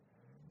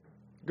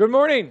Good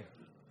morning.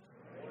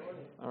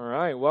 All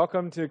right,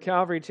 welcome to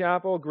Calvary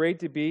Chapel. Great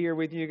to be here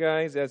with you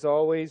guys, as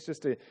always,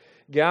 just to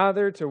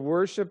gather, to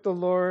worship the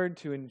Lord,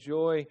 to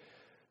enjoy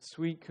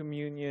sweet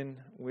communion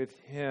with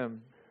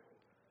Him.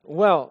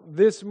 Well,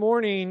 this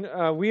morning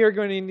we are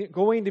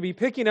going to be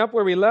picking up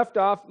where we left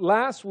off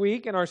last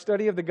week in our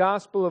study of the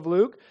Gospel of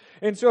Luke.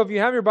 And so if you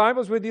have your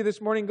Bibles with you this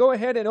morning, go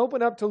ahead and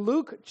open up to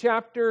Luke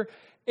chapter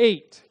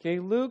 8. Okay,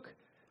 Luke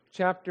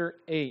chapter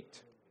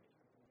 8.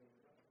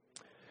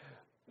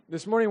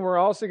 This morning, we're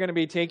also going to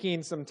be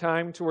taking some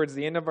time towards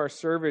the end of our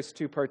service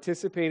to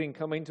participate in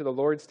coming to the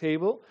Lord's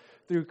table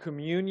through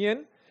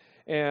communion.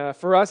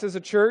 For us as a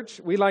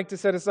church, we like to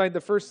set aside the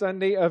first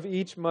Sunday of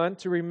each month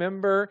to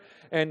remember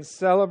and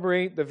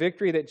celebrate the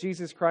victory that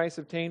Jesus Christ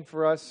obtained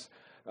for us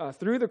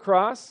through the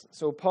cross.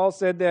 So Paul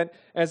said that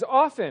as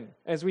often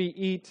as we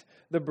eat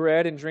the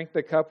bread and drink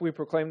the cup, we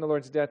proclaim the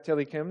Lord's death till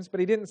He comes. But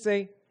he didn't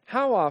say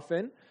how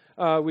often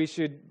we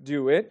should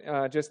do it,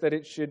 just that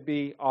it should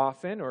be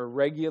often or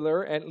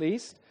regular at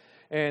least.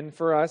 And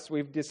for us,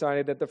 we've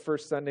decided that the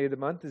first Sunday of the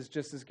month is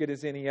just as good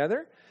as any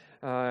other.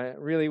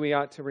 Really, we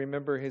ought to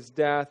remember His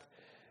death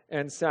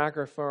and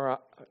sacrifice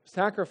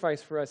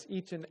for us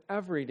each and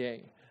every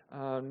day,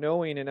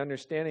 knowing and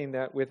understanding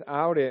that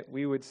without it,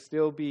 we would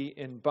still be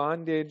in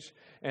bondage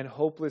and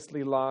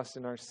hopelessly lost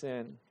in our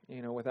sin,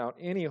 without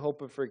any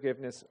hope of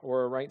forgiveness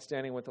or a right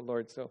standing with the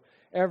Lord. So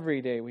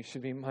every day we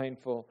should be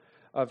mindful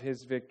of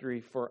His victory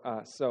for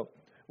us. So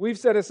we've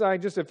set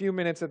aside just a few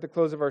minutes at the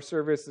close of our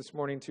service this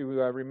morning to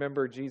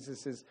remember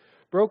Jesus'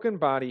 broken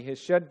body, His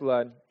shed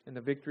blood, and the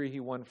victory He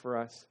won for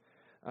us.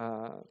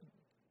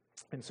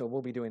 And so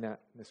we'll be doing that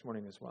this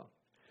morning as well.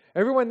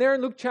 Everyone there in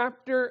Luke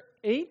chapter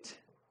 8?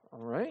 All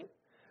right.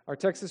 Our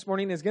text this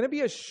morning is going to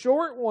be a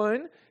short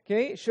one.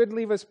 Okay, it should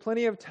leave us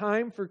plenty of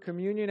time for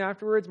communion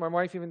afterwards. My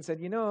wife even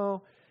said,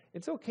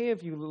 it's okay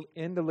if you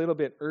end a little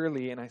bit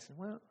early. And I said,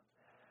 well,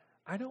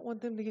 I don't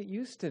want them to get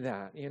used to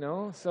that,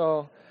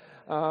 So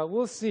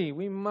we'll see.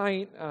 We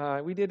might.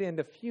 We did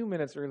end a few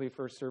minutes early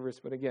first service,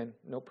 but again,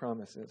 no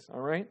promises. All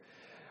right.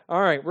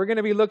 All right. We're going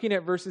to be looking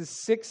at verses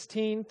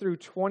 16 through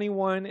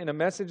 21 in a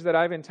message that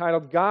I've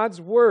entitled God's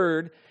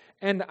Word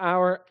and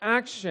Our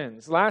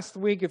Actions. Last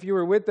week, if you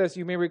were with us,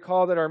 you may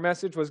recall that our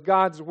message was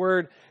God's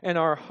Word and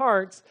Our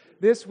Hearts.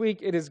 This week,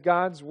 it is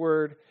God's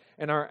Word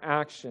and our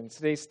actions.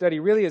 Today's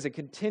study really is a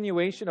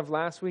continuation of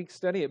last week's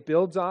study. It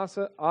builds off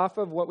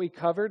of what we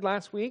covered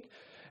last week.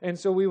 And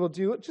so we will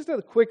do just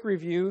a quick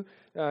review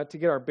to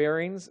get our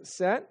bearings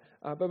set.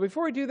 But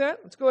before we do that,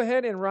 let's go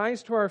ahead and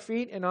rise to our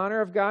feet in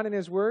honor of God and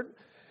His Word.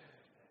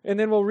 And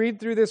then we'll read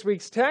through this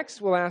week's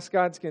text. We'll ask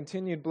God's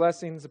continued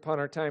blessings upon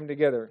our time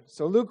together.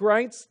 So Luke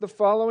writes the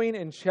following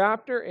in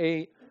chapter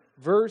 8,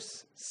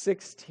 verse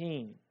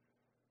 16.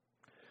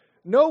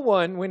 No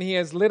one, when he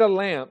has lit a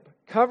lamp,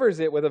 covers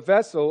it with a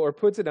vessel or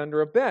puts it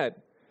under a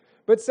bed,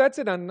 but sets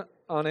it on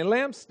a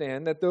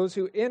lampstand that those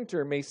who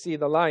enter may see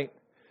the light.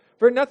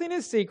 For nothing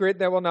is secret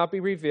that will not be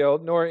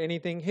revealed, nor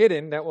anything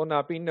hidden that will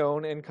not be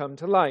known and come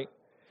to light.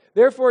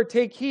 Therefore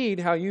take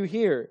heed how you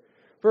hear.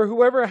 For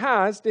whoever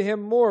has, to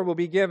him more will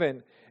be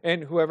given,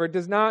 and whoever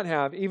does not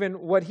have,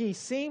 even what he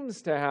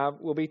seems to have,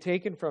 will be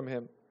taken from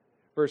him.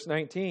 Verse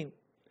 19.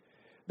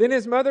 Then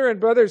his mother and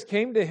brothers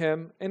came to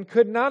him and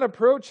could not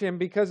approach him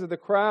because of the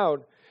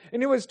crowd.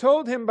 And it was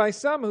told him by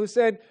some who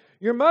said,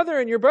 your mother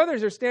and your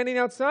brothers are standing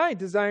outside,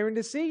 desiring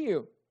to see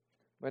you.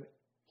 But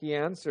he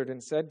answered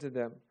and said to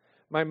them,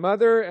 my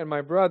mother and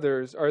my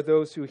brothers are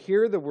those who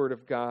hear the word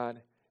of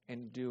God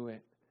and do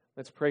it.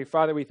 Let's pray.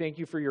 Father, we thank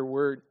you for your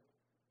word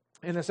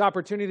and this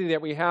opportunity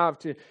that we have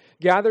to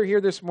gather here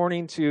this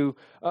morning to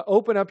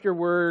open up your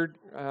word,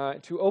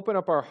 to open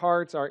up our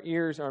hearts, our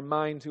ears, our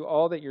mind to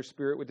all that your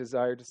Spirit would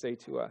desire to say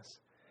to us.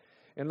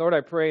 And Lord,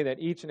 I pray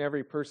that each and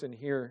every person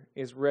here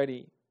is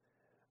ready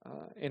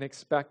and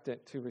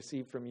expectant to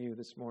receive from you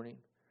this morning.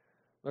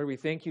 Lord, we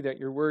thank you that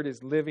your word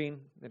is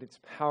living, that it's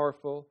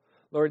powerful.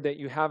 Lord, that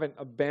you haven't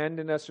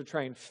abandoned us to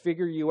try and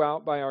figure you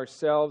out by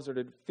ourselves or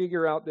to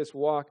figure out this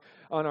walk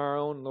on our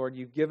own. Lord,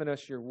 you've given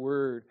us your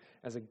word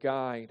as a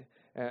guide,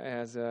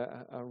 as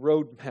a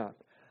roadmap,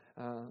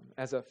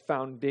 as a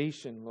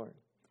foundation, Lord.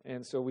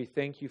 And so we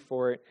thank you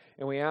for it.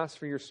 And we ask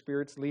for your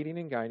Spirit's leading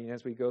and guiding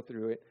as we go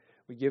through it.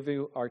 We give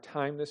you our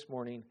time this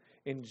morning.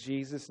 In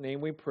Jesus'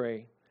 name we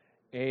pray.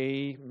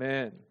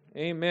 Amen.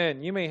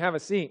 Amen. You may have a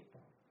seat.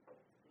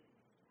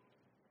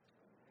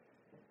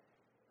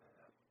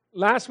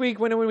 Last week,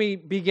 when we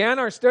began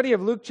our study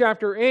of Luke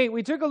chapter 8,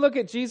 we took a look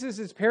at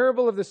Jesus'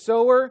 parable of the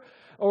sower,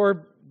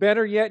 or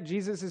better yet,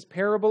 Jesus'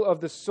 parable of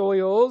the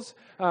soils,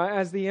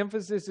 as the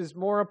emphasis is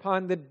more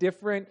upon the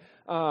different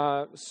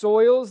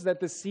soils that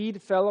the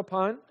seed fell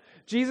upon.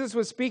 Jesus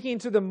was speaking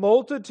to the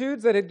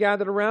multitudes that had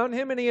gathered around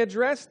him, and he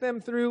addressed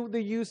them through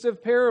the use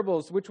of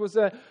parables, which was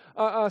a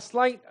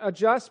slight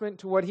adjustment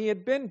to what he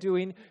had been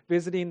doing,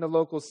 visiting the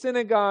local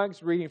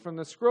synagogues, reading from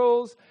the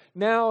scrolls.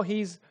 Now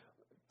he's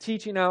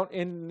teaching out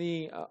in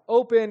the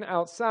open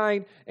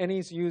outside, and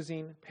he's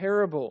using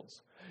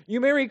parables. You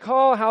may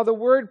recall how the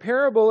word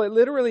parable, it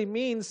literally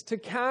means to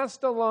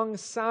cast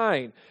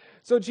alongside.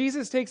 So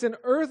Jesus takes an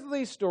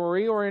earthly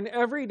story or an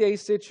everyday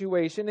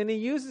situation and he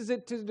uses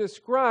it to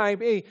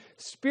describe a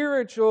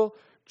spiritual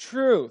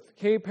truth.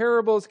 Okay,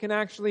 parables can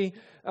actually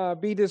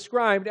be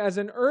described as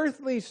an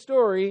earthly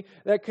story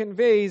that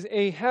conveys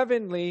a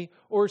heavenly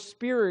or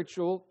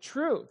spiritual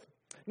truth.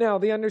 Now,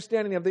 the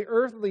understanding of the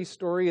earthly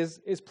story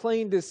is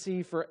plain to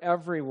see for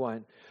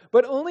everyone,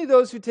 but only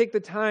those who take the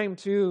time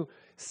to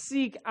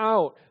seek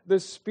out the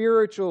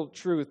spiritual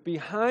truth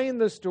behind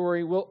the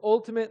story will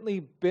ultimately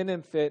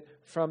benefit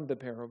from the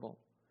parable.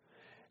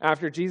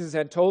 After Jesus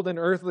had told an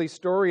earthly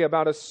story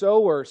about a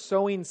sower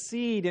sowing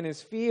seed in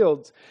his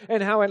fields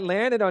and how it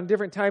landed on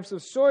different types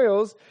of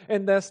soils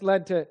and thus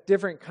led to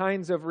different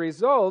kinds of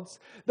results,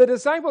 the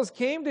disciples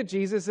came to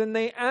Jesus and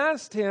they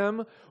asked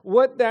him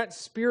what that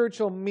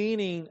spiritual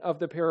meaning of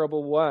the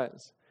parable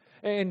was.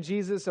 And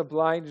Jesus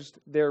obliged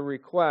their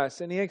request,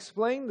 and he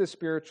explained the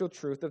spiritual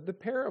truth of the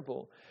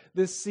parable.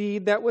 The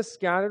seed that was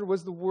scattered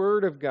was the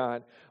Word of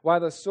God, while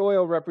the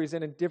soil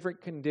represented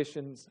different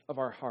conditions of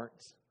our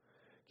hearts.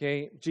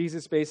 Okay,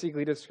 Jesus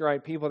basically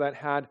described people that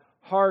had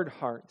hard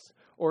hearts,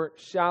 or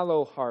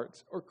shallow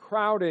hearts, or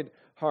crowded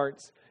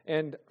hearts,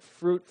 and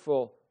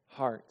fruitful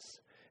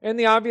hearts. And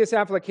the obvious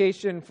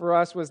application for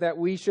us was that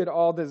we should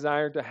all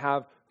desire to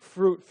have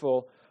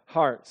fruitful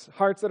hearts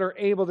that are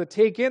able to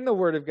take in the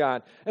Word of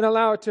God and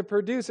allow it to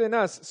produce in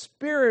us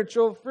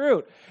spiritual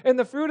fruit. And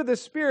the fruit of the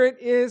Spirit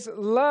is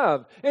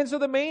love. And so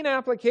the main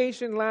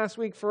application last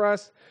week for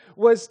us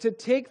was to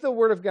take the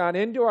Word of God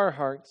into our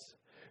hearts,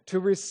 to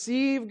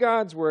receive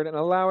God's Word and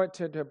allow it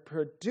to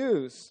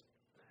produce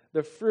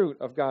the fruit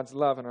of God's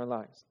love in our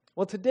lives.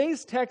 Well,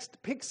 today's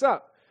text picks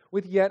up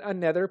with yet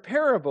another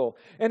parable.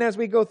 And as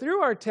we go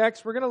through our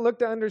text, we're going to look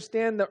to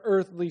understand the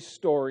earthly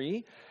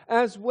story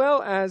as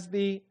well as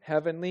the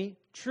heavenly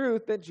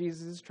truth that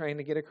Jesus is trying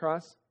to get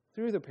across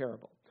through the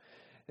parable.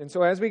 And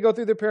so as we go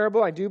through the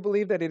parable, I do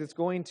believe that it is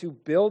going to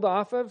build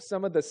off of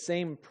some of the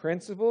same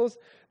principles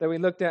that we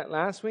looked at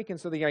last week. And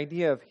so the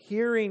idea of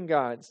hearing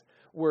God's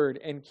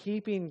Word and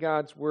keeping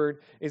God's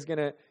Word is going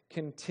to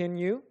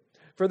continue.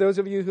 For those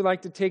of you who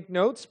like to take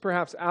notes,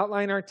 perhaps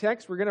outline our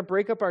text, we're going to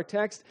break up our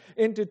text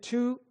into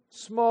two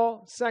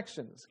small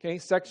sections. Okay,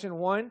 section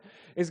 1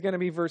 is going to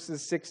be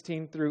verses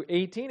 16 through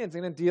 18. It's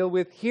going to deal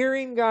with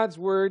hearing God's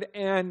Word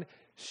and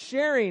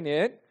sharing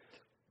it.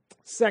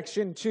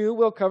 Section 2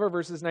 will cover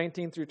verses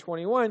 19 through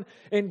 21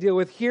 and deal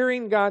with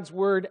hearing God's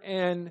Word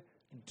and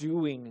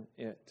doing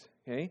it.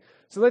 Okay,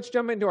 so let's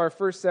jump into our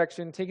first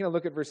section, taking a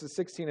look at verses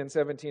 16 and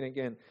 17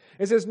 again.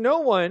 It says, "No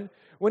one,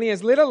 when he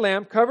has lit a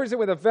lamp, covers it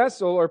with a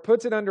vessel or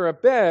puts it under a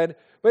bed,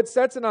 but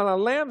sets it on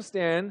a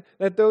lampstand,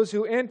 that those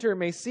who enter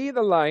may see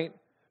the light.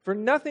 For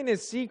nothing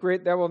is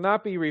secret that will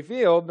not be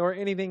revealed, nor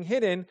anything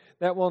hidden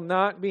that will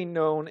not be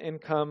known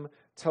and come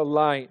to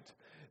light."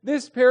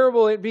 This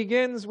parable, it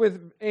begins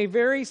with a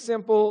very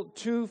simple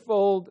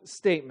twofold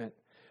statement.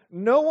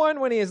 No one,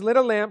 when he has lit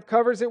a lamp,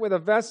 covers it with a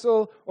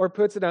vessel or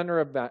puts it under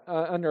a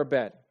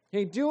bed.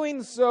 Okay,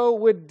 doing so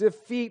would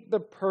defeat the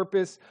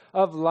purpose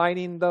of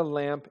lighting the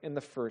lamp in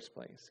the first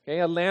place. Okay,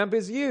 a lamp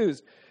is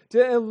used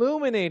to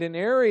illuminate an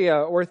area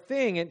or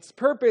thing. Its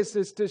purpose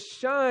is to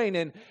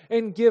shine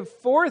and give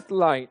forth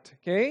light.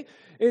 Okay,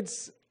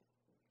 it's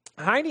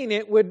hiding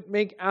it would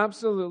make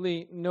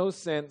absolutely no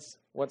sense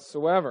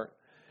whatsoever.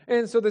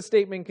 And so the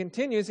statement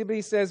continues.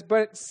 He says,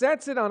 "But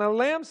sets it on a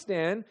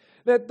lampstand,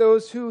 that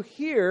those who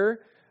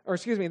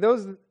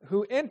those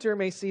who enter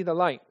may see the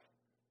light."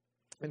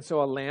 And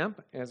so a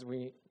lamp, as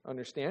we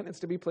understand, is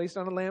to be placed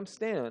on a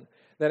lampstand,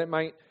 that it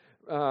might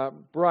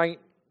bring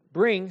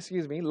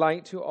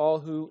light to all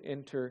who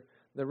enter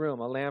the room.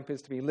 A lamp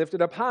is to be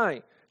lifted up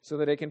high so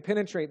that it can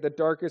penetrate the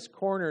darkest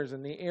corners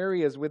and the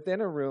areas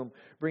within a room,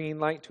 bringing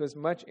light to as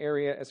much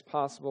area as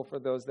possible for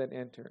those that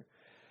enter.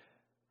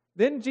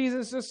 Then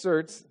Jesus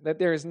asserts that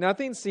there is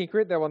nothing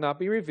secret that will not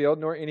be revealed,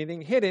 nor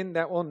anything hidden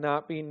that will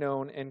not be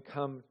known and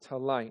come to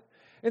light.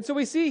 And so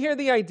we see here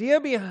the idea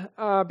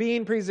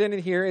being presented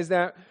here is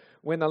that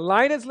when the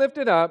light is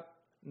lifted up,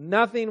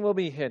 nothing will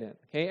be hidden.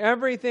 Okay,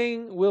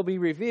 everything will be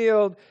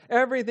revealed,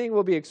 everything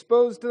will be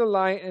exposed to the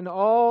light, and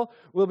all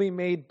will be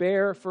made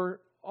bare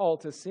for all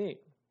to see.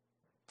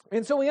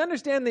 And so we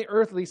understand the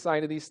earthly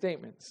side of these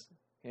statements.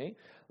 Okay,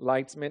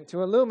 light's meant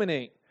to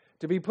illuminate,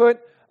 to be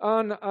put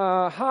on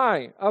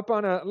high, up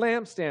on a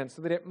lampstand,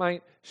 so that it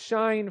might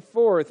shine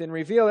forth and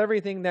reveal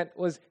everything that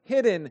was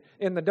hidden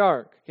in the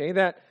dark. Okay,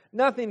 that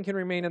nothing can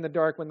remain in the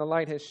dark when the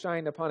light has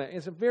shined upon it.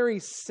 It's a very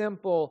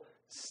simple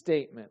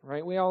statement,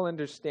 right? We all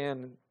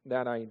understand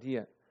that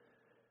idea.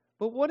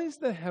 But what is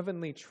the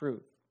heavenly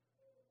truth?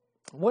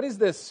 What is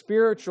the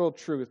spiritual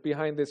truth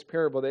behind this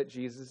parable that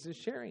Jesus is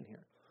sharing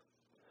here?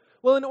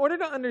 Well, in order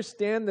to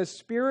understand the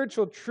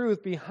spiritual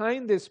truth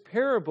behind this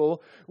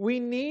parable, we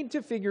need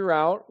to figure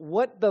out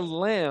what the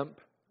lamp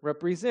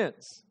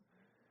represents.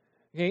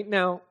 Okay,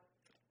 now,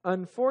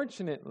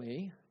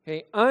 unfortunately,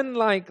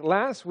 unlike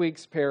last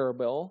week's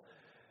parable,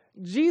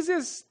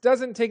 Jesus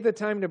doesn't take the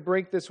time to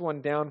break this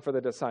one down for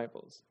the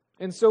disciples.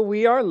 And so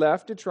we are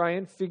left to try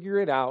and figure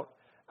it out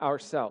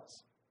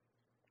ourselves.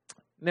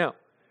 Now,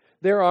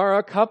 there are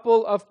a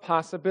couple of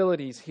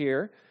possibilities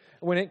here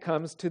when it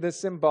comes to the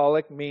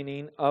symbolic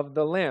meaning of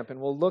the lamp,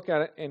 and we'll look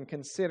at it and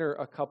consider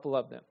a couple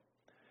of them.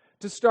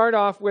 To start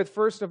off with,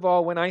 first of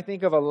all, when I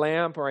think of a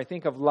lamp or I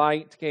think of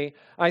light, okay,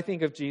 I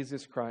think of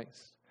Jesus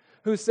Christ,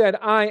 who said,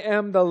 "I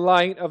am the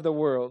light of the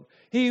world.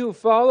 He who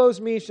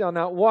follows me shall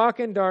not walk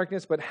in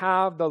darkness, but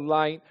have the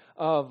light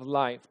of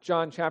life."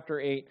 John chapter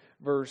 8,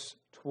 verse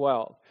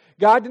 12.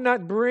 God did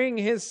not bring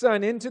His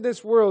Son into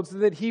this world so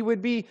that He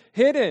would be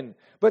hidden,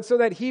 but so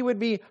that He would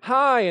be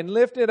high and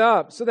lifted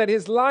up, so that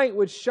His light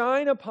would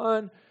shine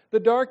upon the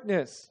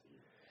darkness.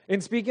 In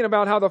speaking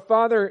about how the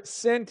Father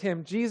sent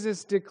Him,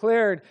 Jesus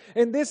declared,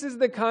 "And this is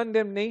the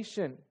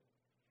condemnation,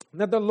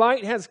 that the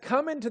light has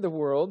come into the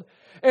world,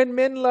 and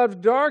men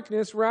loved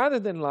darkness rather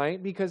than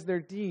light, because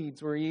their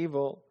deeds were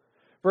evil.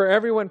 For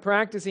everyone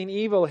practicing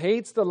evil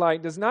hates the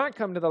light, does not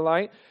come to the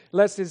light,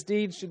 lest his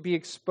deeds should be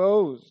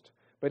exposed.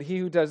 But he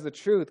who does the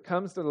truth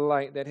comes to the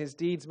light, that his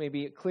deeds may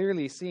be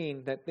clearly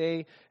seen, that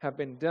they have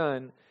been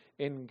done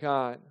in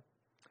God."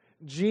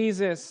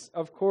 Jesus,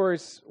 of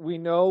course, we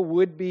know,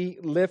 would be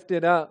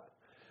lifted up,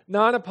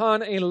 not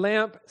upon a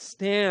lamp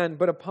stand,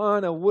 but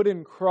upon a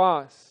wooden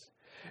cross.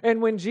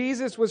 And when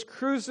Jesus was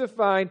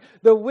crucified,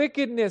 the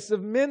wickedness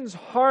of men's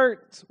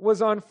hearts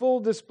was on full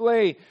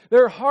display.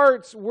 Their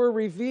hearts were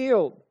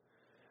revealed.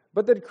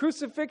 But the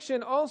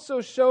crucifixion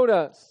also showed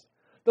us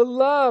the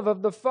love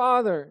of the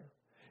Father.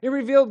 It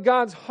revealed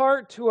God's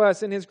heart to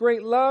us and His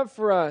great love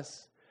for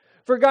us.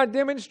 For God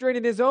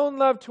demonstrated His own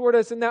love toward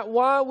us in that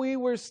while we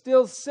were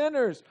still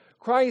sinners,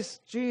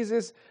 Christ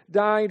Jesus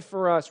died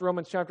for us.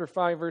 Romans chapter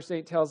 5, verse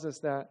 8 tells us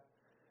that.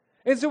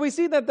 And so we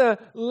see that the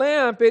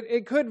lamp,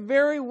 it could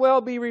very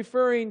well be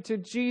referring to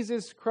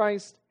Jesus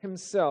Christ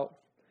Himself.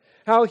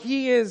 How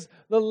He is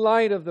the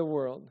light of the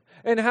world,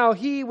 and how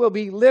He will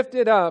be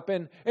lifted up,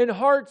 and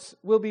hearts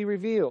will be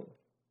revealed.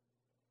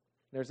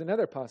 There's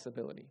another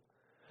possibility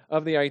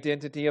of the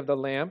identity of the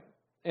lamp,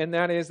 and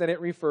that is that it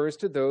refers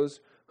to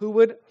those who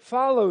would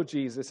follow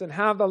Jesus and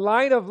have the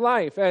light of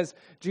life, as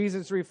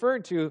Jesus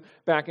referred to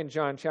back in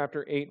John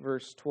chapter 8,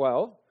 verse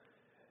 12.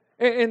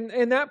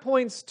 And that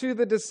points to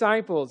the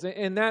disciples,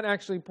 and that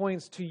actually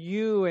points to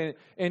you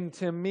and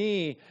to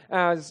me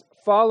as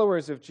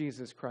followers of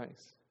Jesus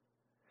Christ.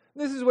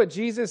 This is what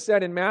Jesus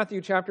said in Matthew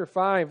chapter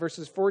 5,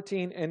 verses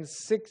 14 and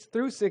 6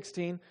 through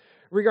 16,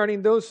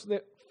 regarding those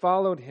that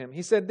followed Him.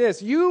 He said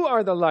this, "You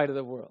are the light of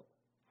the world.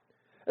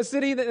 A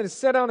city that is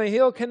set on a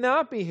hill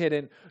cannot be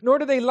hidden, nor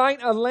do they light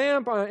a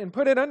lamp and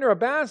put it under a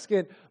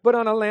basket, but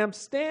on a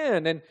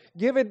lampstand,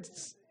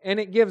 and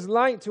it gives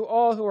light to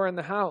all who are in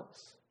the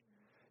house."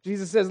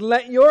 Jesus says,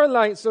 "Let your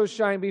light so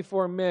shine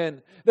before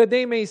men, that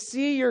they may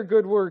see your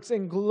good works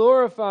and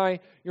glorify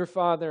your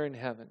Father in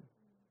heaven."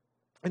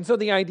 And so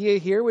the idea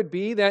here would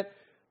be that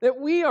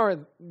we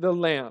are the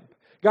lamp.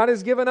 God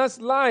has given us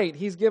light.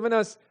 He's given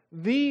us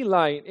the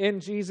light in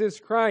Jesus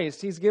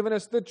Christ. He's given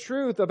us the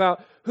truth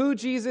about who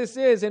Jesus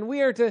is, and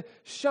we are to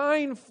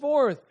shine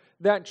forth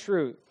that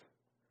truth.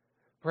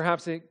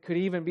 Perhaps it could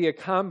even be a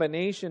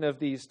combination of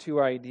these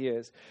two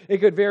ideas. It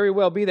could very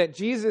well be that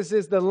Jesus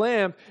is the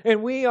lamp,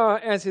 and we are,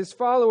 as His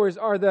followers,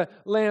 are the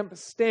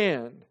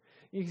lampstand.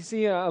 You can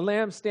see a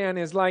lampstand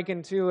is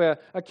likened to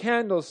a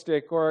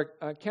candlestick or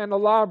a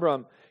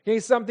candelabrum. Okay,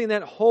 something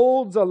that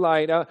holds a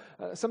light,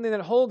 something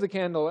that holds a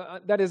candle,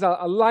 that is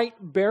a light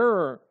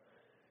bearer.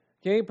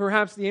 Okay,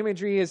 perhaps the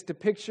imagery is to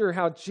picture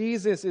how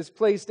Jesus is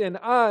placed in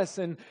us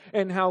and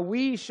how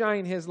we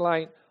shine His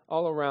light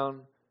all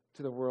around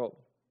to the world.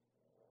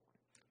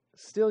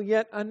 Still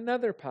yet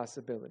another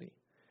possibility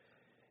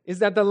is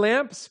that the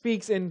lamp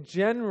speaks in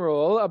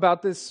general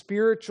about the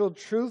spiritual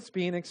truths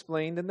being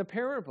explained in the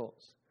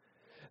parables.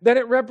 That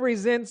it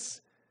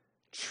represents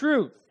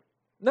truth.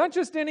 Not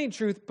just any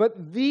truth,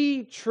 but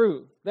the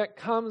truth that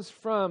comes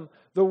from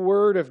the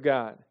Word of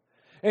God.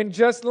 And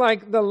just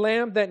like the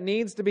lamp that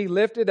needs to be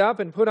lifted up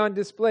and put on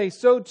display,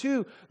 so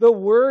too the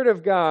Word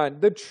of God,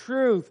 the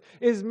truth,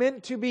 is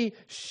meant to be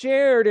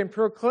shared and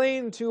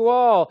proclaimed to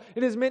all.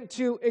 It is meant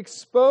to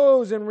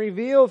expose and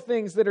reveal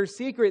things that are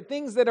secret,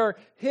 things that are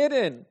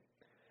hidden.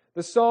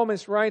 The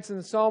psalmist writes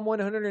in Psalm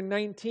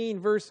 119,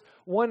 verse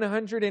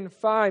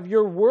 105,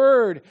 "Your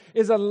word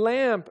is a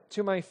lamp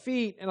to my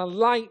feet and a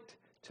light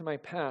to my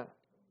path."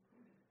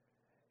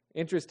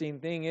 Interesting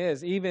thing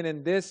is, even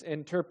in this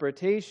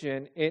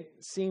interpretation,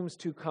 it seems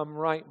to come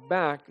right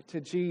back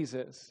to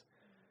Jesus.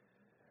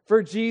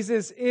 For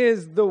Jesus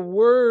is the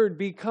Word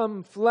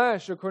become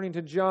flesh, according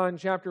to John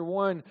chapter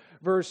 1,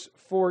 verse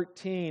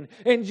 14.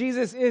 And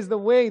Jesus is the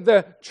way,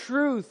 the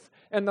truth,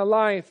 and the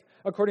life,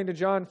 according to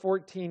John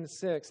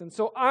 14:6. And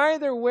so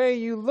either way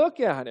you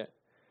look at it,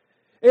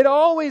 it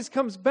always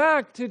comes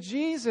back to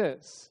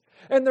Jesus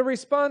and the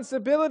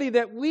responsibility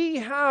that we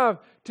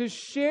have to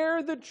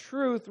share the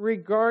truth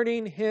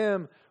regarding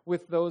Him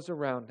with those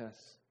around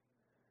us,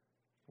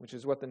 which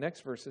is what the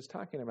next verse is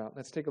talking about.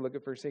 Let's take a look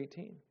at verse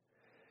 18.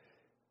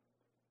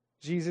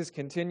 Jesus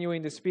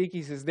continuing to speak,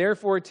 He says,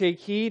 "Therefore take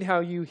heed how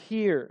you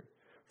hear.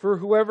 For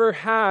whoever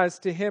has,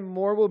 to him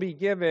more will be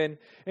given,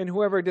 and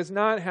whoever does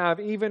not have,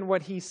 even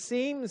what he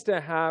seems to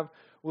have,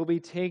 will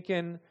be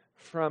taken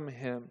from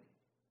him.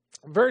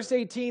 Verse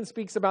 18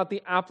 speaks about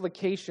the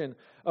application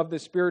of the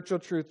spiritual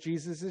truth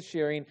Jesus is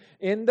sharing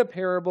in the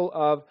parable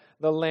of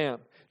the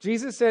lamp.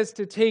 Jesus says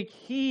to take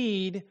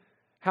heed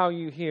how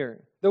you hear.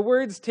 The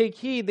words take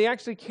heed, they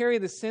actually carry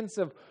the sense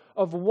of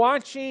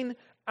watching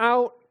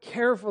out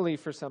carefully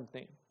for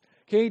something.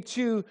 Okay,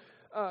 to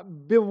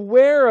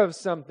beware of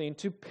something,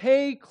 to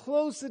pay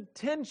close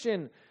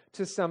attention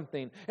to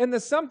something. And the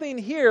something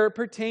here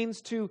pertains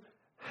to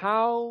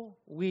how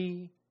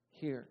we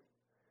hear.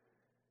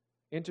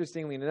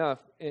 Interestingly enough,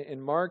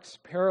 in Mark's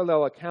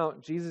parallel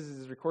account, Jesus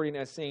is recording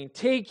as saying,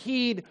 take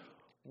heed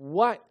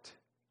what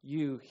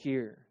you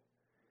hear.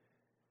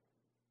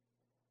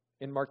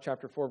 In Mark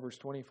chapter 4, verse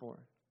 24.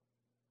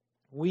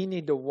 We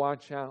need to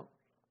watch out.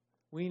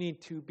 We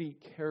need to be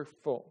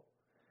careful,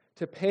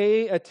 to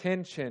pay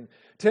attention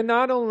to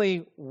not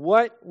only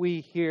what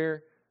we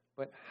hear,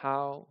 but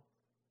how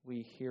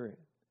we hear it.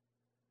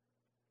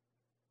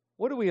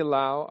 What do we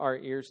allow our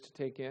ears to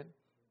take in?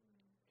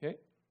 Okay.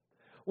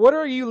 What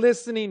are you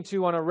listening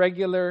to on a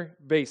regular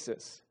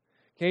basis?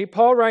 Okay,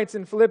 Paul writes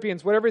in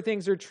Philippians, whatever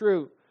things are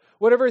true,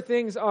 whatever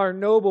things are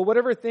noble,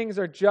 whatever things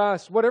are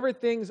just, whatever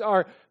things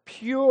are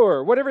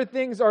pure, whatever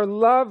things are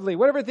lovely,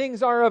 whatever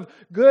things are of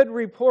good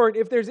report,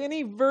 if there's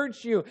any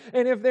virtue,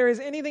 and if there is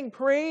anything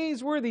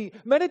praiseworthy,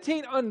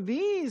 meditate on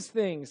these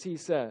things, he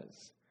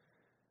says.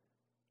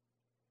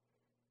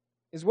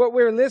 Is what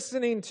we're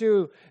listening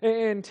to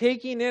and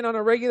taking in on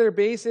a regular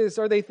basis,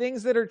 are they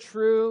things that are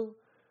true?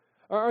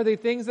 Are they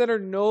things that are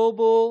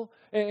noble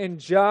and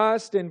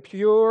just and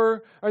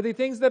pure? Are they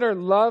things that are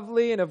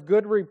lovely and of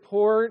good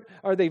report?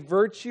 Are they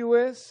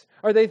virtuous?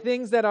 Are they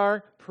things that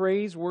are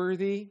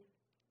praiseworthy?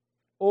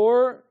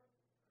 Or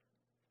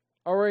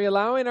are we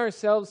allowing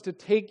ourselves to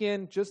take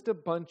in just a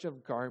bunch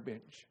of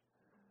garbage?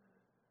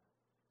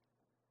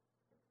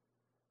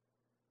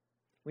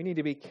 We need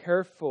to be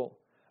careful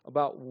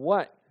about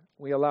what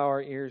we allow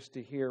our ears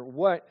to hear,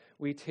 what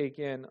we take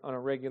in on a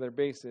regular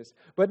basis.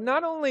 But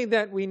not only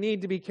that, we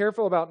need to be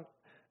careful about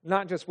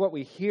not just what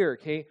we hear,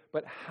 okay,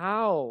 but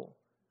how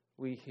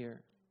we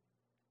hear.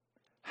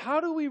 How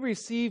do we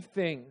receive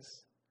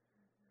things?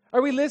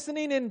 Are we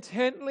listening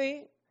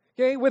intently,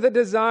 okay, with a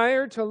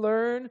desire to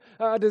learn,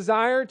 a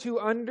desire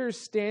to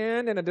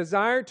understand, and a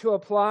desire to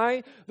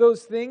apply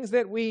those things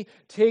that we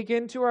take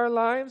into our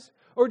lives?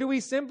 Or do we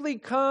simply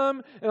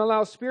come and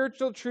allow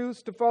spiritual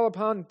truths to fall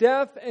upon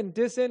deaf and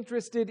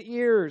disinterested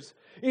ears?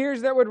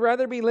 Ears that would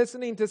rather be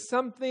listening to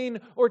something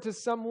or to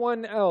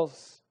someone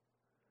else.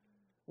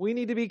 We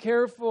need to be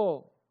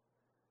careful.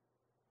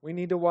 We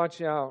need to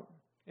watch out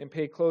and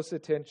pay close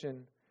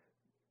attention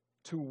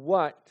to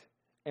what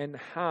and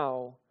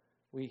how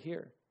we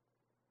hear.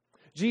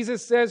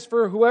 Jesus says,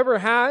 for whoever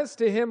has,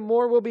 to him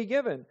more will be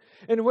given.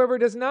 And whoever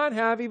does not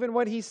have, even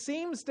what he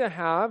seems to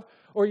have,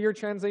 or your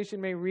translation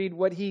may read,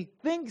 what he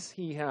thinks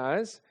he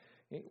has,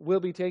 will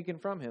be taken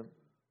from him.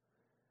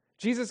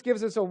 Jesus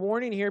gives us a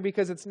warning here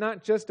because it's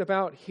not just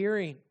about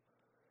hearing.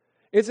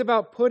 It's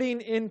about putting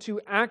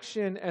into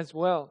action as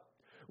well.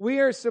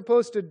 We are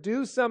supposed to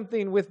do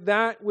something with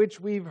that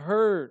which we've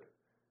heard.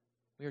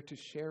 We are to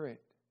share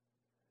it.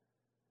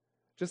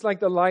 Just like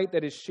the light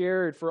that is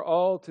shared for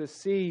all to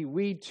see,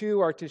 we too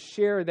are to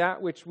share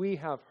that which we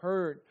have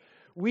heard.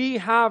 We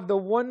have the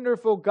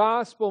wonderful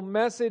gospel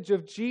message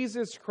of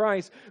Jesus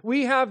Christ.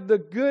 We have the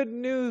good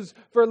news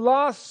for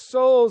lost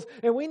souls,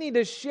 and we need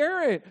to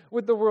share it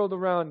with the world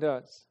around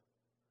us.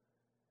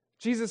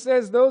 Jesus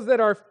says those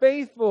that are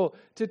faithful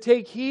to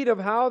take heed of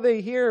how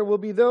they hear will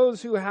be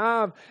those who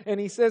have, and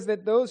he says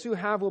that those who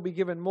have will be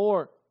given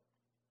more.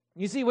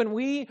 You see, when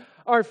we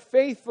are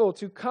faithful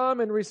to come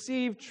and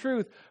receive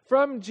truth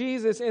from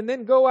Jesus and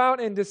then go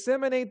out and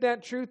disseminate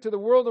that truth to the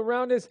world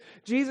around us,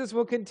 Jesus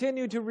will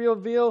continue to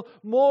reveal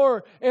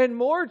more and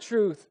more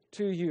truth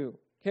to you.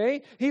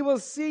 Okay? He will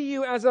see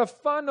you as a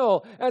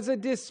funnel, as a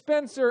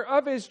dispenser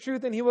of His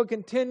truth, and He will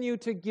continue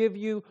to give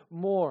you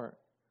more.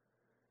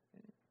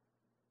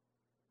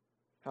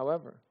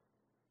 However,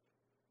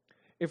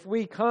 if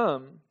we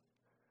come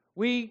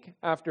week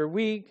after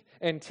week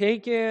and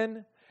take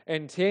in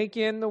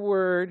the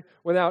Word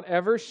without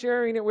ever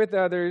sharing it with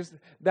others,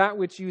 that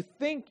which you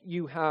think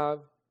you have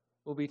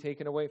will be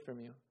taken away from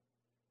you.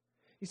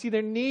 You see,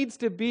 there needs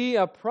to be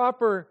a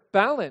proper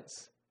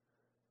balance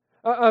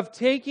of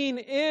taking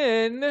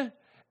in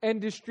and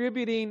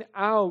distributing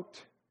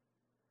out.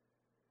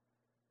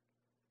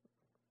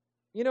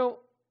 You know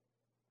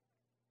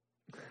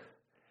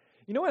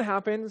what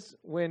happens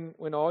when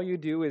all you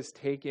do is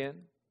take in?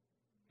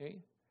 Okay?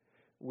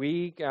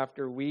 Week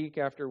after week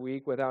after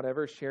week without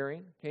ever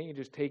sharing. Okay? You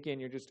just take in,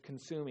 you're just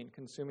consuming.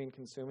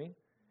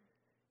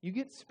 You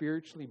get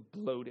spiritually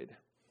bloated.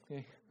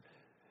 Okay?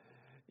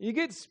 You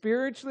get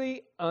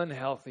spiritually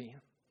unhealthy.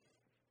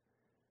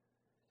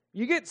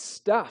 You get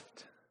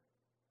stuffed.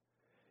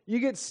 You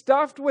get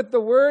stuffed with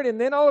the Word, and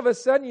then all of a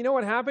sudden, you know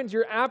what happens?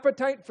 Your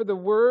appetite for the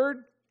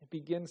Word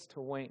begins to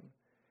wane.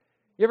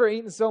 You ever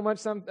eaten so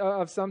much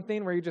of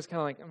something where you're just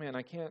kind of like, oh man,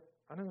 I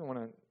don't even want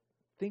to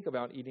think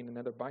about eating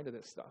another bite of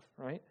this stuff,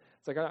 right?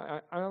 It's like, I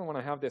don't want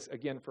to have this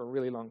again for a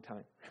really long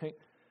time, right?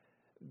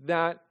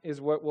 That is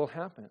what will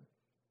happen.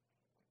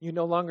 You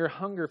no longer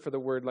hunger for the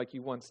Word like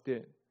you once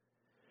did.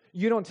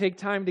 You don't take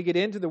time to get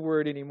into the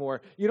Word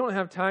anymore. You don't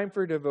have time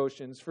for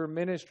devotions, for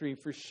ministry,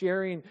 for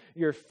sharing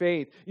your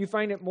faith. You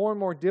find it more and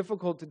more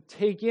difficult to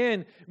take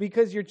in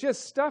because you're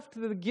just stuffed to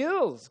the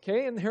gills,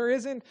 okay? And there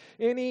isn't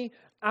any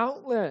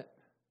outlet.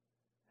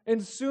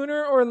 And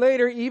sooner or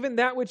later, even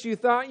that which you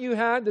thought you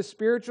had, the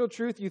spiritual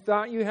truth you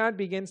thought you had,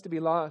 begins to be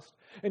lost.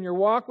 And your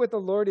walk with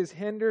the Lord is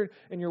hindered,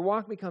 and your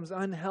walk becomes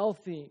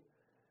unhealthy.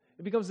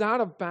 It becomes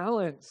out of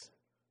balance.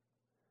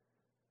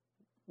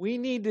 We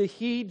need to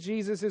heed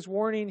Jesus'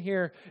 warning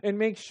here and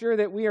make sure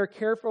that we are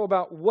careful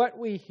about what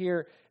we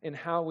hear and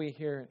how we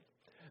hear it.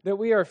 That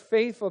we are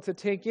faithful to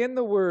take in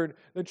the Word,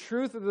 the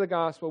truth of the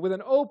gospel, with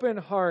an open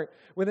heart,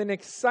 with an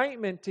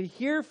excitement to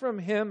hear from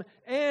Him,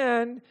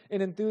 and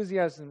an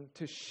enthusiasm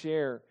to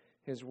share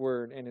His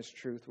Word and His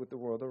truth with the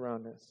world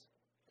around us.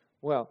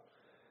 Well,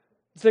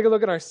 let's take a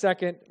look at our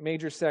second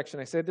major section.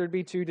 I said there'd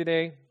be two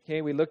today.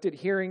 Okay, we looked at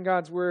hearing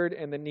God's Word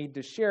and the need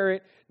to share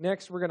it.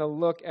 Next, we're going to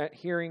look at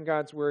hearing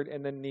God's Word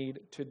and the need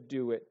to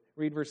do it.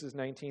 Read verses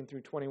 19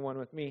 through 21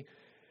 with me.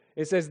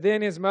 It says,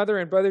 Then his mother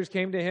and brothers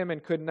came to him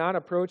and could not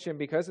approach him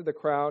because of the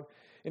crowd.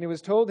 And it was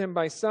told him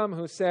by some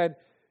who said,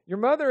 Your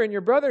mother and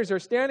your brothers are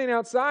standing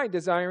outside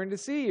desiring to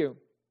see you.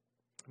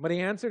 But he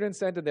answered and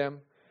said to them,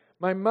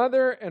 My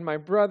mother and my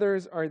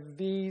brothers are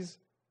these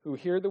who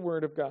hear the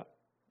word of God.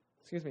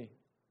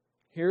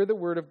 Hear the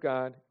word of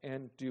God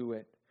and do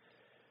it.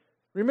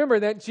 Remember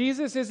that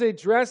Jesus is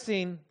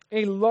addressing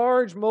a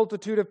large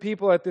multitude of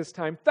people at this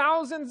time.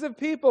 Thousands of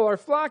people are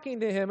flocking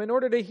to him in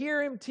order to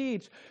hear him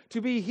teach,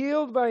 to be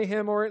healed by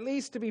him, or at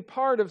least to be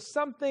part of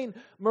something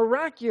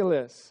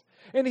miraculous.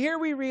 And here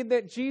we read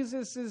that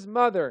Jesus'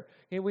 mother,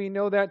 and we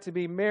know that to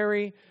be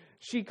Mary,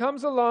 she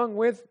comes along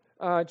with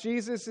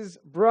Jesus'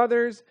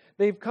 brothers.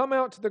 They've come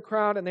out to the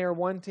crowd and they are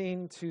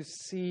wanting to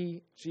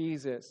see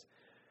Jesus.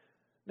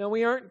 Now,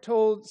 we aren't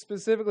told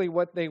specifically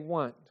what they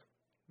want.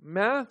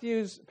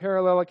 Matthew's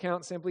parallel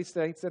account simply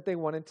states that they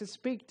wanted to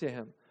speak to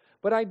him.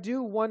 But I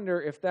do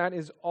wonder if that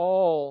is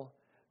all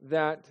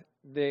that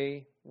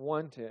they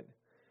wanted.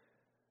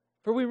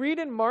 For we read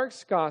in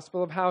Mark's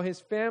gospel of how his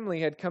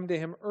family had come to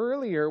him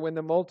earlier when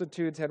the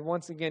multitudes had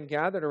once again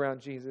gathered around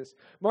Jesus.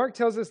 Mark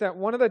tells us that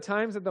one of the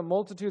times that the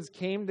multitudes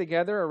came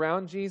together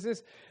around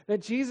Jesus,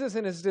 that Jesus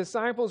and his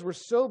disciples were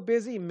so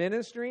busy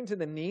ministering to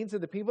the needs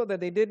of the people that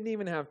they didn't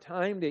even have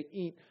time to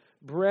eat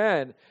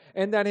bread,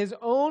 and that his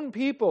own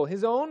people,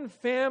 his own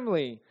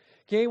family,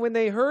 okay, when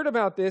they heard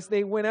about this,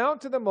 they went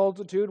out to the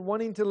multitude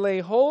wanting to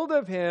lay hold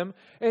of him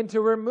and to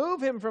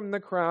remove him from the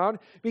crowd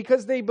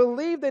because they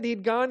believed that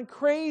he'd gone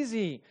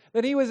crazy,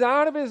 that he was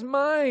out of his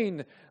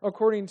mind,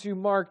 according to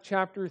Mark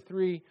chapter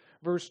 3,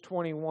 verse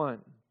 21.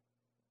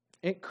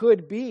 It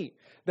could be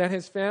that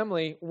his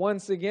family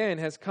once again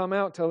has come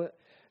out in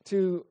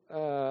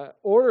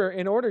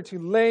order to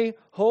lay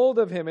hold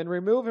of him and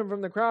remove him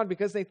from the crowd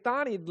because they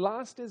thought he'd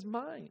lost his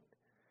mind.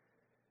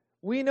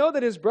 We know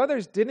that his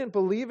brothers didn't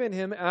believe in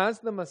him as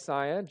the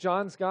Messiah.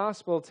 John's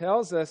gospel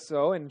tells us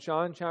so in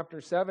John chapter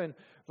 7,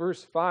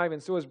 verse 5.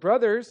 And so his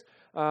brothers,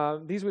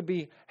 these would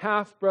be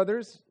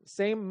half-brothers,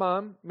 same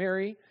mom,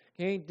 Mary,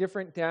 okay,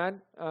 different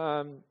dad.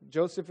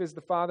 Joseph is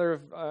the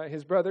father of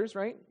his brothers,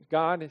 right?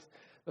 God is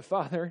the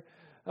father.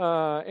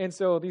 And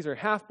so these are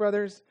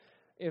half-brothers.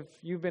 If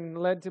you've been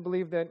led to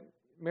believe that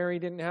Mary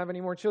didn't have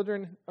any more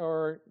children,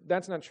 or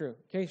that's not true.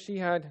 Okay, she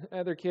had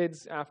other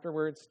kids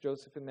afterwards.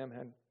 Joseph and them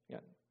had,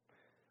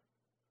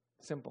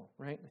 simple,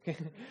 right?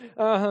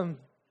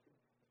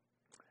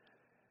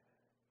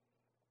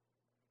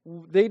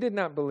 They did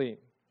not believe,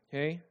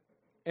 okay?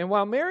 And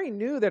while Mary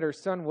knew that her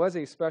son was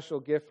a special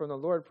gift from the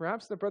Lord,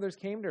 perhaps the brothers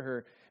came to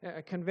her,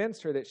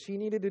 convinced her that she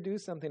needed to do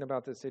something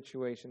about the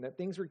situation, that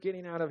things were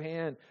getting out of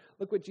hand.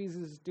 Look what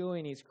Jesus is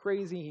doing. He's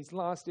crazy. He's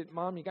lost it.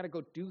 Mom, you got to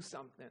go do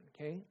something,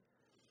 okay?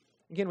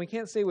 Again, we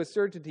can't say with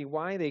certainty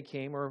why they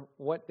came or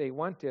what they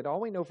wanted.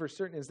 All we know for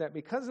certain is that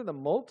because of the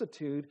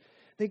multitude,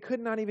 they could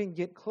not even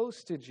get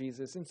close to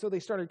Jesus. And so they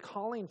started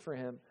calling for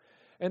him.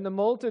 And the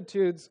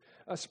multitudes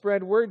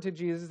spread word to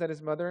Jesus that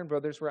his mother and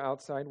brothers were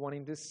outside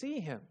wanting to see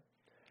him.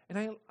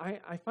 And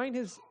I find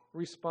his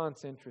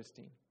response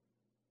interesting.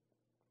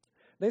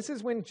 This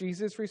is when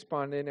Jesus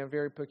responded in a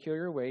very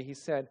peculiar way. He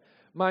said,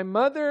 My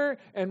mother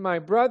and my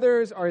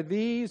brothers are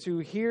these who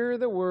hear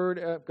the word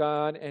of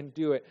God and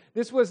do it.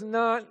 This was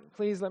not,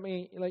 please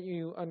let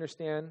you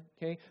understand,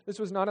 okay? This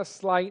was not a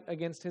slight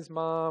against his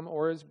mom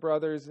or his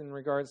brothers in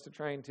regards to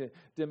trying to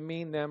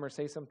demean them or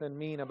say something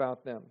mean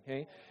about them,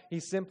 okay?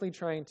 He's simply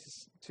trying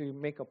to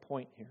make a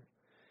point here.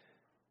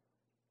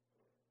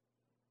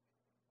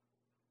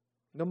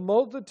 The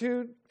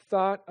multitude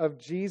thought of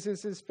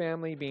Jesus'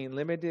 family being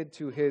limited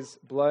to his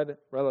blood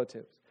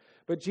relatives.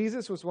 But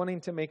Jesus was wanting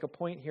to make a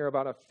point here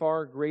about a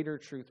far greater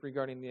truth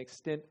regarding the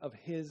extent of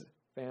his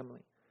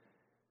family.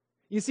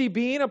 You see,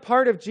 being a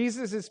part of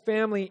Jesus'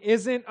 family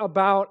isn't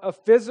about a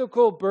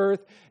physical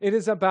birth. It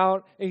is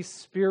about a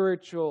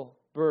spiritual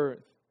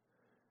birth.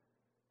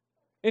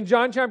 In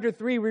John chapter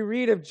 3, we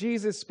read of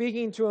Jesus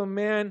speaking to a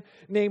man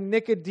named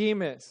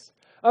Nicodemus,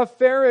 a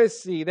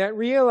Pharisee that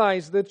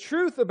realized the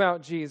truth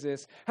about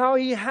Jesus, how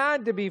he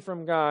had to be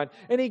from God.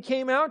 And he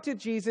came out to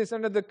Jesus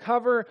under the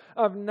cover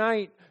of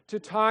night to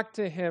talk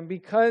to him.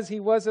 Because he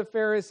was a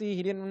Pharisee,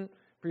 he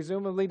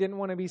presumably didn't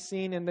want to be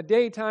seen in the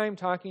daytime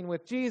talking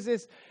with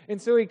Jesus. And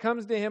so he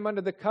comes to him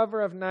under the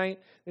cover of night.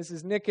 This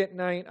is Nick at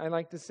night, I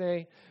like to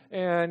say.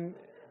 And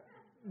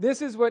this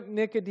is what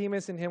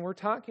Nicodemus and him were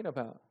talking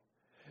about.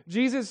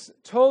 Jesus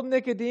told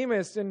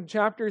Nicodemus in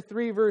chapter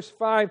 3, verse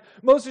 5,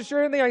 "Most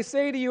assuredly I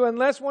say to you,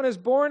 unless one is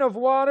born of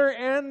water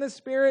and the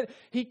Spirit,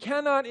 he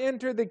cannot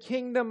enter the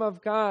kingdom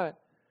of God."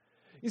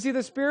 You see,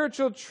 the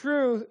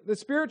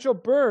spiritual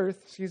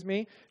birth,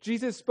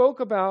 Jesus spoke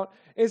about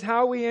is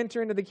how we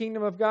enter into the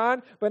kingdom of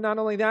God, but not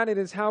only that, it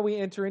is how we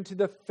enter into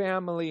the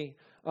family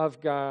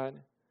of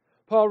God.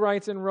 Paul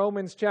writes in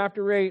Romans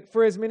chapter 8,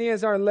 "For as many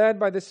as are led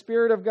by the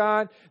Spirit of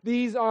God,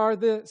 these are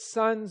the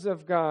sons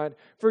of God.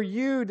 For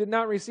you did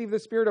not receive the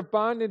spirit of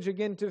bondage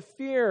again to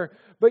fear,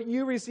 but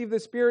you received the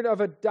spirit of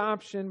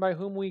adoption by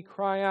whom we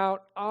cry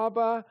out,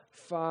 Abba,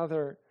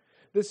 Father."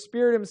 The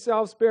Spirit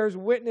Himself bears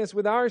witness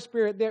with our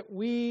spirit that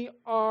we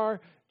are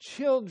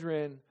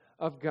children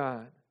of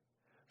God.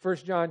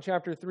 1 John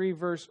chapter 3,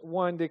 verse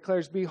 1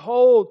 declares,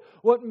 "Behold,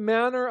 what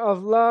manner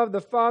of love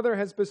the Father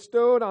has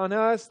bestowed on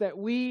us, that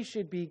we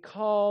should be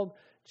called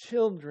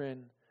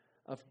children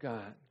of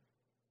God."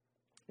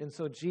 And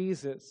so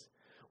Jesus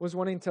was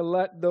wanting to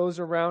let those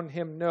around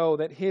Him know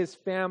that His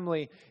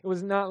family, it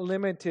was not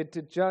limited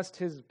to just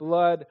His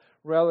blood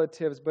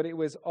relatives, but it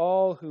was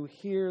all who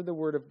hear the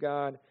Word of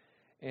God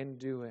and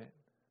do it.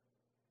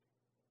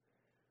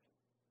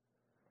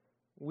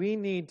 We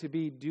need to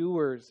be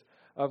doers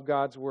of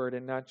God's Word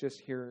and not just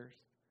hearers.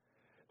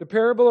 The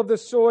parable of the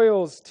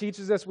soils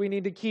teaches us we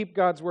need to keep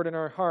God's Word in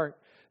our heart.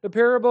 The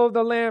parable of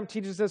the lamb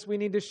teaches us we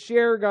need to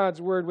share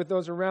God's Word with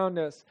those around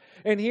us.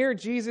 And here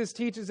Jesus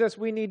teaches us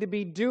we need to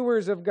be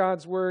doers of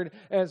God's Word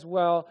as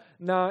well,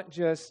 not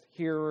just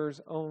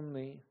hearers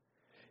only.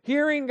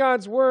 Hearing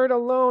God's Word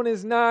alone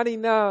is not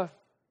enough.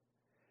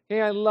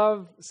 Hey, I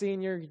love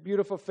seeing your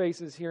beautiful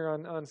faces here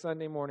on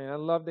Sunday morning. I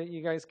love that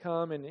you guys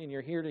come and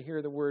you're here to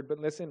hear the Word. But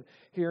listen,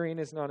 hearing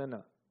is not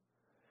enough.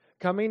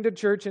 Coming to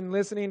church and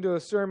listening to a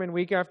sermon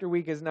week after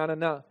week is not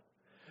enough.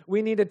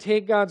 We need to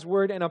take God's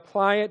Word and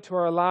apply it to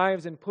our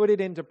lives and put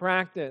it into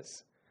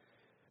practice.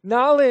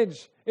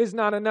 Knowledge is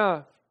not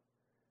enough.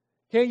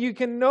 Okay, you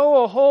can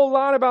know a whole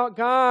lot about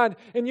God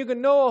and you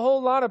can know a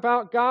whole lot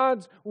about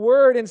God's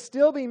Word and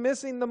still be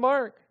missing the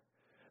mark.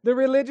 The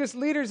religious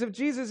leaders of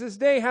Jesus'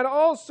 day had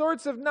all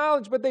sorts of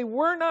knowledge, but they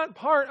were not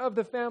part of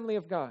the family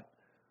of God.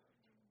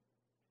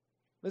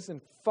 Listen,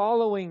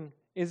 following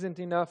isn't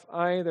enough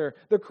either.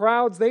 The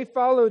crowds, they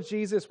followed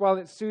Jesus while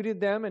it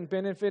suited them and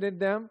benefited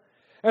them.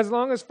 As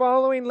long as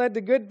following led to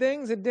good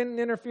things, it didn't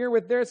interfere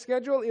with their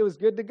schedule, it was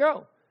good to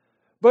go.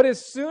 But as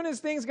soon as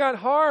things got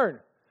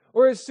hard,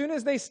 or as soon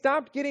as they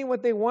stopped getting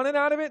what they wanted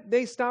out of it,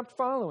 they stopped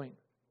following.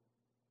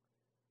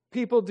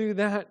 People do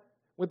that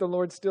with the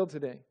Lord still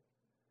today.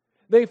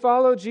 They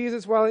follow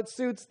Jesus while it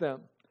suits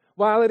them,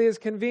 while it is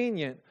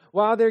convenient,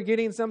 while they're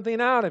getting something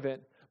out of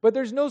it. But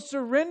there's no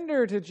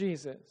surrender to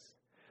Jesus.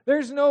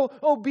 There's no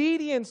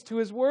obedience to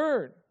His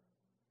Word.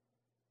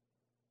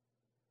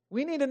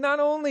 We need to not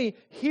only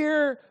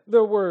hear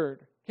the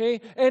Word,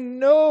 okay, and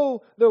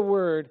know the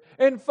Word,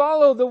 and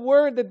follow the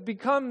Word that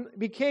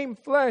became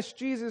flesh,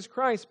 Jesus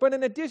Christ. But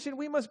in addition,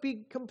 we must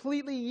be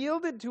completely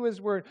yielded to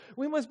His Word.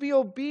 We must be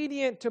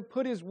obedient to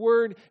put His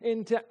Word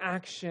into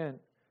action.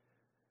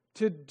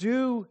 To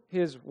do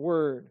His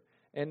Word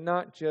and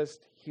not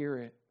just hear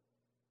it.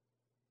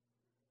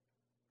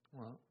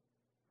 Well,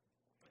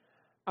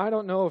 I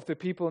don't know if the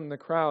people in the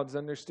crowds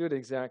understood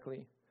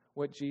exactly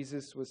what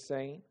Jesus was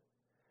saying,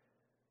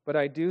 but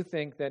I do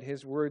think that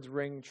His words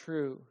ring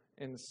true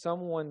in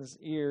someone's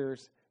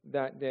ears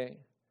that day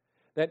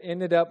that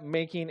ended up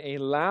making a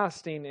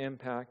lasting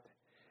impact,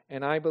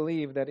 and I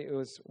believe that it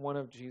was one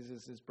of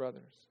Jesus'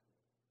 brothers.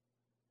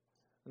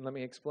 And let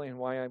me explain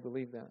why I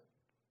believe that.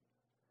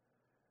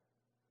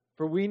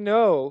 For we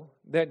know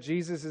that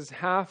Jesus'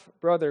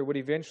 half-brother would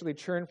eventually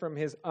turn from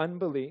his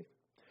unbelief.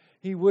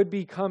 He would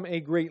become a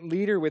great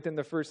leader within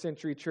the first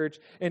century church.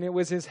 And it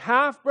was his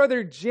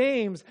half-brother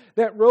James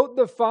that wrote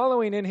the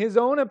following in his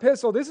own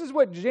epistle. This is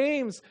what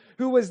James,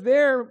 who was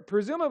there,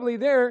 presumably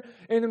there,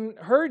 and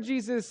heard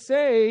Jesus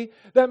say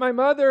that my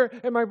mother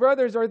and my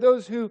brothers are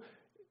those who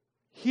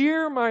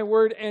hear my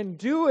word and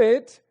do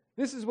it.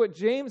 This is what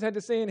James had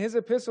to say in his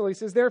epistle. He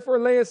says, "Therefore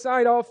lay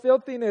aside all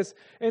filthiness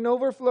and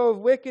overflow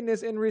of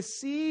wickedness and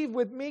receive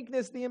with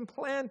meekness the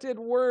implanted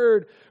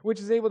word,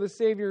 which is able to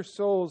save your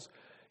souls."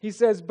 He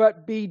says,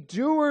 "But be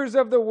doers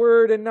of the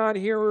word and not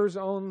hearers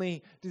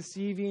only,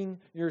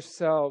 deceiving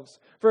yourselves.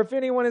 For if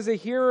anyone is a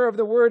hearer of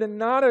the word and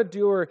not a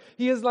doer,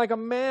 he is like a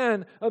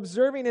man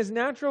observing his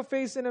natural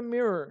face in a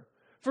mirror.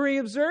 For he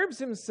observes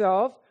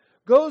himself,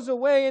 goes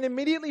away and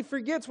immediately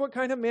forgets what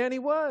kind of man he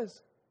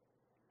was.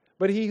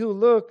 But he who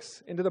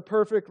looks into the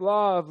perfect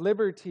law of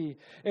liberty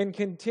and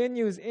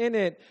continues in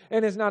it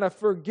and is not a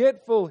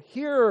forgetful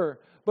hearer,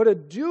 but a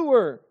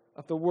doer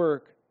of the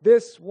work,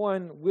 this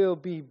one will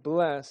be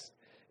blessed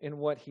in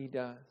what he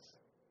does.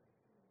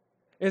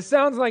 It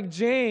sounds like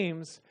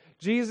James,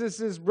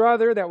 Jesus'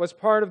 brother that was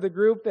part of the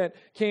group that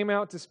came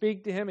out to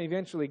speak to him,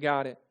 eventually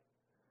got it.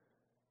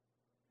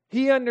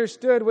 He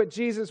understood what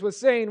Jesus was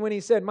saying when he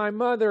said, "My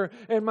mother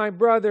and my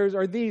brothers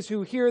are these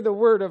who hear the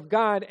word of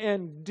God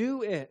and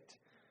do it."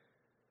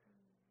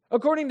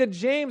 According to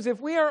James,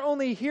 if we are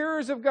only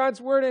hearers of God's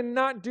word and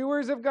not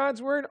doers of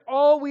God's word,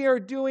 all we are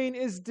doing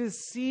is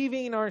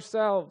deceiving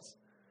ourselves.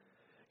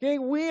 Okay,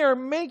 we are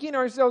making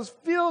ourselves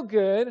feel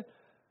good,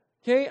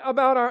 okay,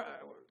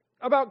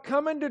 about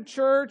coming to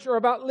church or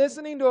about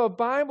listening to a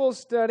Bible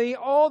study,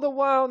 all the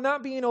while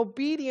not being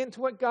obedient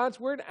to what God's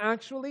word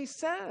actually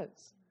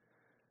says.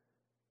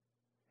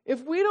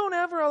 If we don't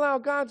ever allow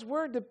God's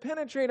word to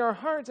penetrate our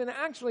hearts and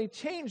actually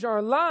change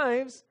our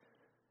lives,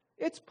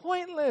 it's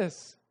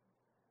pointless.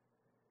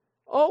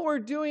 All we're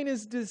doing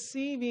is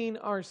deceiving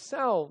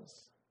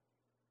ourselves.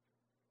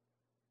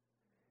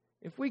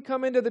 If we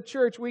come into the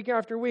church week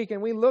after week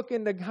and we look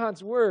into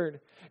God's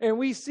word and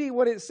we see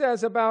what it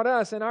says about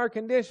us and our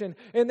condition,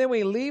 and then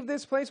we leave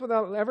this place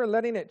without ever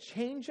letting it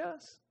change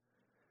us,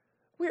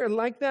 we are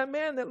like that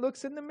man that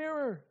looks in the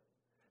mirror,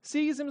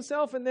 sees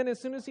himself, and then as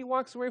soon as he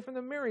walks away from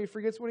the mirror, he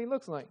forgets what he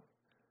looks like.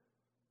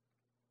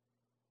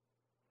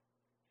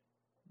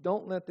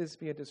 Don't let this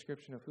be a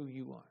description of who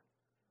you are.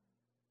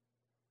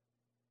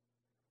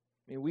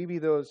 May we be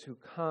those who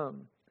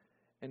come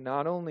and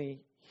not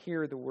only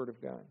hear the word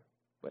of God,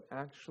 but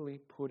actually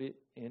put it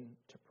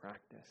into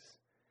practice.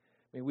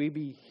 May we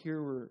be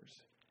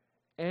hearers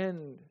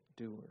and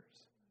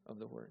doers of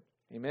the word.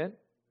 Amen?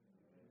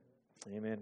 Amen.